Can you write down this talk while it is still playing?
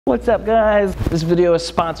What's up guys? This video is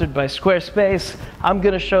sponsored by Squarespace. I'm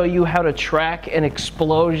gonna show you how to track an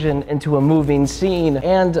explosion into a moving scene,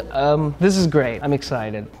 and this is great. I'm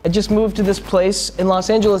excited. I just moved to this place in Los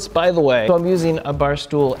Angeles, by the way, so I'm using a bar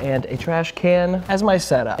stool and a trash can as my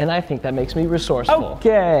setup, and I think that makes me resourceful.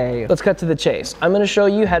 Okay, let's cut to the chase. I'm gonna show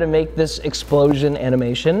you how to make this explosion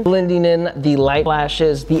animation, blending in the light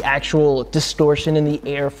flashes, the actual distortion in the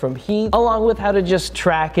air from heat, along with how to just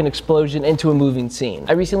track an explosion into a moving scene.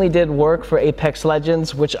 I recently did work for Apex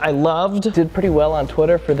Legends, which I loved. Did pretty well on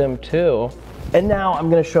Twitter for them too. And now I'm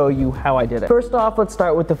gonna show you how I did it. First off, let's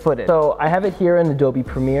start with the footage. So I have it here in Adobe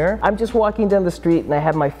Premiere. I'm just walking down the street and I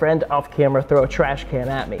have my friend off camera throw a trash can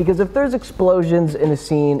at me. Because if there's explosions in a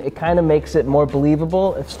scene, it kind of makes it more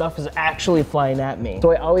believable if stuff is actually flying at me.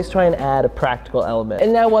 So I always try and add a practical element.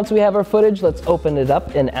 And now once we have our footage, let's open it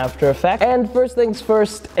up in After Effects. And first things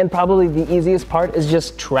first, and probably the easiest part, is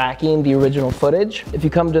just tracking the original footage. If you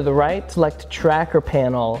come to the right, select Tracker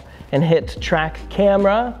panel, and hit Track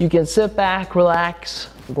Camera. You can sit back, relax,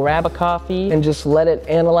 grab a coffee, and just let it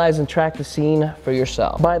analyze and track the scene for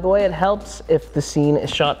yourself. By the way, it helps if the scene is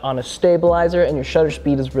shot on a stabilizer and your shutter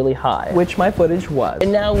speed is really high, which my footage was.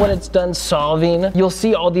 And now when it's done solving, you'll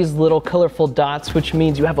see all these little colorful dots, which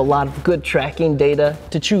means you have a lot of good tracking data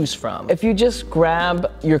to choose from. If you just grab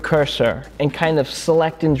your cursor and kind of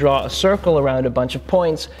select and draw a circle around a bunch of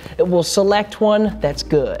points, it will select one that's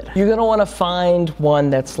good. You're gonna wanna find one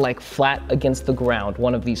that's like flat against the ground,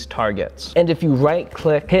 one of these targets. And if you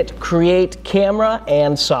right-click, hit Create Camera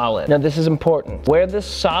and Solid. Now this is important. Where this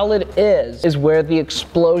solid is where the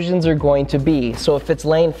explosions are going to be. So if it's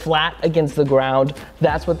laying flat against the ground,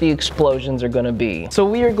 that's what the explosions are gonna be. So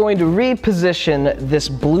we are going to reposition this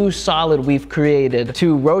blue solid we've created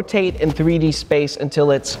to rotate in 3D space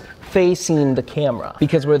until it's facing the camera,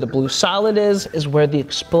 because where the blue solid is where the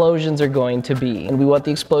explosions are going to be, and we want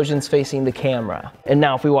the explosions facing the camera. And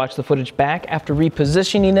now if we watch the footage back after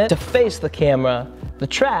repositioning it to face the camera, the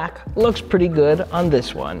track looks pretty good on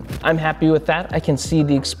this one. I'm happy with that. I can see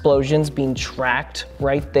the explosions being tracked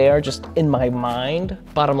right there just in my mind.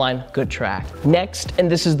 Bottom line, good track. Next, and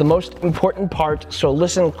this is the most important part, so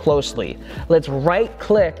listen closely. Let's right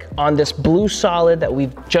click on this blue solid that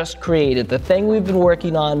we've just created, the thing we've been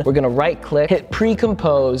working on. We're gonna right click, hit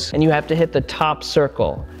pre-compose, and you have to hit the top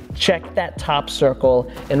circle. Check that top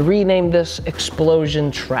circle and rename this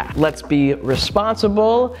explosion track. Let's be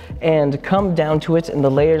responsible and come down to it in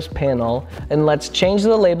the layers panel, and let's change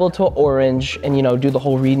the label to orange and, you know, do the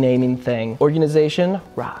whole renaming thing. Organization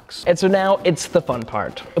rocks. And so now it's the fun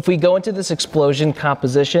part. If we go into this explosion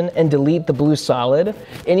composition and delete the blue solid,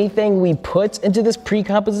 anything we put into this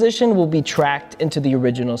pre-composition will be tracked into the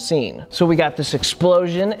original scene. So we got this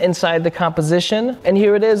explosion inside the composition, and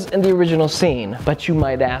here it is in the original scene. But you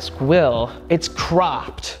might ask, Will, it's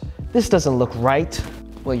cropped. This doesn't look right.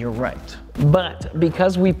 Well, you're right. But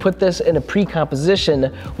because we put this in a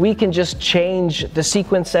pre-composition, we can just change the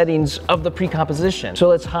sequence settings of the pre-composition. So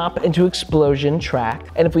let's hop into explosion track.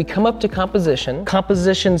 And if we come up to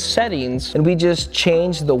composition settings, and we just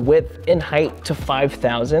change the width and height to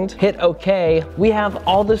 5,000, hit OK, we have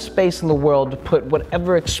all the space in the world to put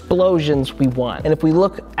whatever explosions we want. And if we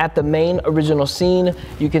look at the main original scene,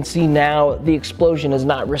 you can see now the explosion is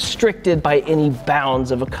not restricted by any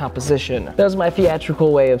bounds of a composition. That was my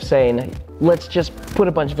theatrical way of saying, let's just put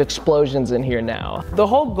a bunch of explosions in here now. The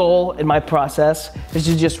whole goal in my process is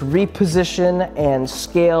to just reposition and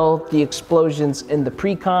scale the explosions in the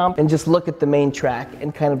pre-comp and just look at the main track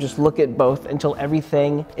and kind of just look at both until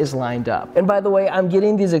everything is lined up. And by the way, I'm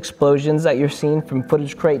getting these explosions that you're seeing from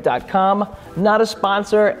FootageCrate.com. Not a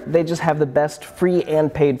sponsor, they just have the best free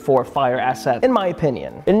and paid for fire asset, in my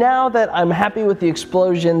opinion. And now that I'm happy with the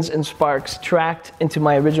explosions and sparks tracked into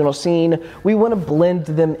my original scene, we want to blend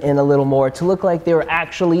them in a little more to look like they were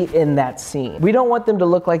actually in that scene. We don't want them to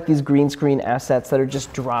look like these green screen assets that are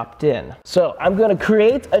just dropped in. So I'm gonna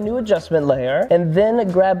create a new adjustment layer and then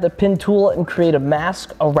grab the pen tool and create a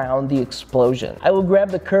mask around the explosion. I will grab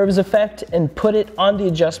the curves effect and put it on the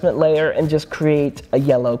adjustment layer and just create a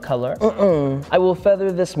yellow color. I will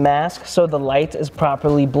feather this mask so the light is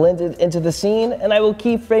properly blended into the scene, and I will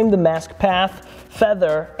keyframe the mask path,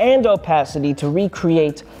 feather, and opacity to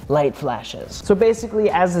recreate light flashes. So basically,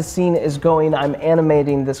 as the scene is going, I'm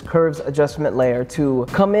animating this curves adjustment layer to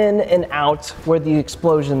come in and out where the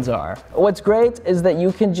explosions are. What's great is that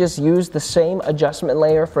you can just use the same adjustment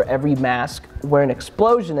layer for every mask where an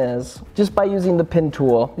explosion is, just by using the pen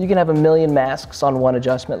tool. You can have a million masks on one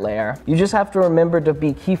adjustment layer. You just have to remember to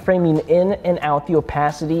be keyframing in and out the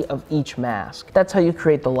opacity of each mask. That's how you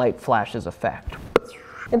create the light flashes effect.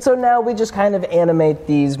 And so now we just kind of animate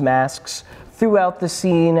these masks throughout the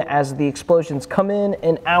scene as the explosions come in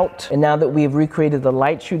and out. And now that we've recreated the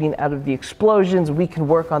light shooting out of the explosions, we can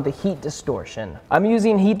work on the heat distortion. I'm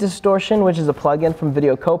using heat distortion, which is a plugin from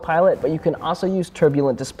Video Copilot, but you can also use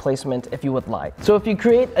turbulent displacement if you would like. So if you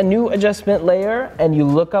create a new adjustment layer and you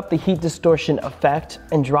look up the heat distortion effect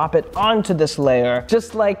and drop it onto this layer,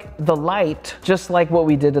 just like the light, just like what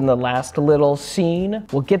we did in the last little scene,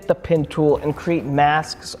 we'll get the pen tool and create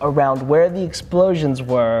masks around where the explosions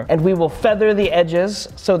were, and we will feather the edges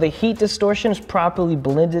so the heat distortion is properly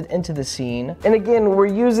blended into the scene. And again, we're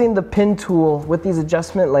using the pen tool with these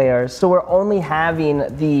adjustment layers, so we're only having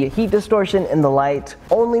the heat distortion in the light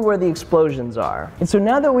only where the explosions are. And so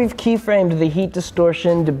now that we've keyframed the heat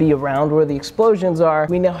distortion to be around where the explosions are,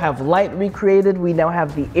 we now have light recreated, we now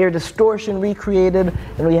have the air distortion recreated,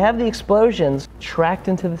 and we have the explosions tracked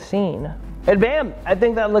into the scene. And bam, I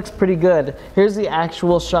think that looks pretty good. Here's the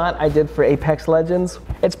actual shot I did for Apex Legends.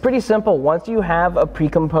 It's pretty simple. Once you have a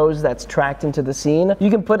pre-compose that's tracked into the scene, you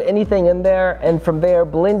can put anything in there, and from there,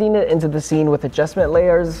 blending it into the scene with adjustment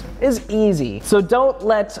layers is easy. So don't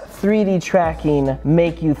let 3D tracking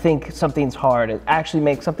make you think something's hard. It actually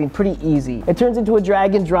makes something pretty easy. It turns into a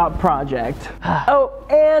drag and drop project. Oh,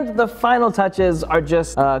 and the final touches are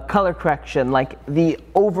just color correction, like the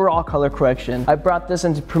overall color correction. I brought this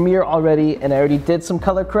into Premiere already, and I already did some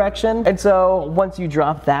color correction. And so once you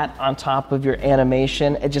drop that on top of your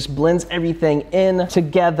animation, it just blends everything in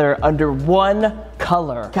together under one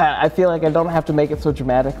color. God, I feel like I don't have to make it so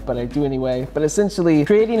dramatic, but I do anyway. But essentially,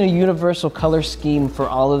 creating a universal color scheme for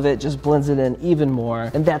all of it just blends it in even more,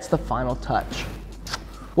 and that's the final touch.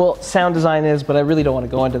 Well, sound design is, but I really don't want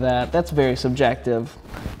to go into that. That's very subjective.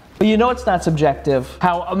 But you know what's not subjective?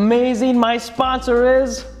 How amazing my sponsor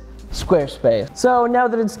is? Squarespace. So now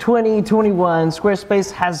that it's 2021, Squarespace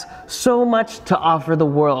has so much to offer the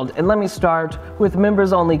world. And let me start with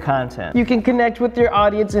members-only content. You can connect with your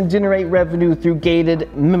audience and generate revenue through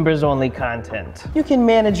gated members-only content. You can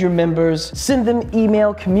manage your members, send them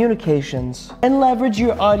email communications, and leverage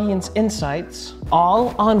your audience insights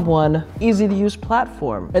all on one easy-to-use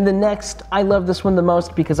platform. And the next, I love this one the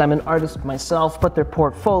most because I'm an artist myself, but they're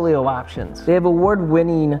portfolio options. They have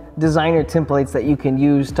award-winning designer templates that you can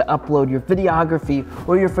use to upload your videography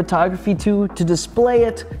or your photography to display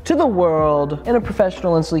it to the world in a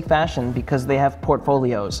professional and sleek fashion because they have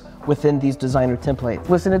portfolios within these designer templates.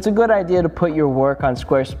 Listen, it's a good idea to put your work on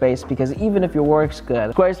Squarespace because even if your work's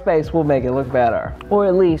good, Squarespace will make it look better, or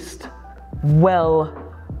at least well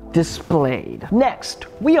displayed. Next,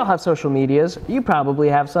 we all have social medias. You probably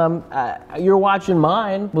have some. You're watching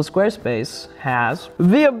mine. Well, Squarespace has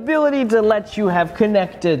the ability to let you have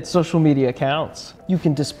connected social media accounts. You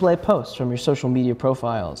can display posts from your social media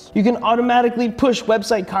profiles. You can automatically push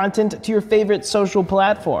website content to your favorite social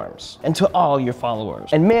platforms and to all your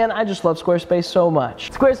followers. And man, I just love Squarespace so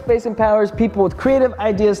much. Squarespace empowers people with creative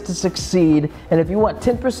ideas to succeed. And if you want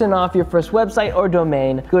 10% off your first website or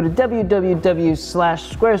domain, go to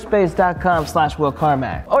www.squarespace.com/Will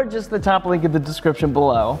Carmack, or just the top link in the description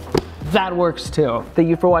below. That works too. Thank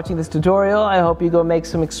you for watching this tutorial. I hope you go make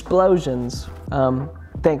some explosions.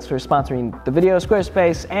 Thanks for sponsoring the video,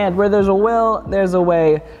 Squarespace. And where there's a will, there's a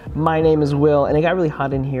way. My name is Will, and it got really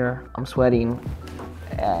hot in here. I'm sweating,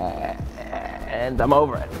 and I'm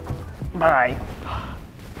over it. Bye.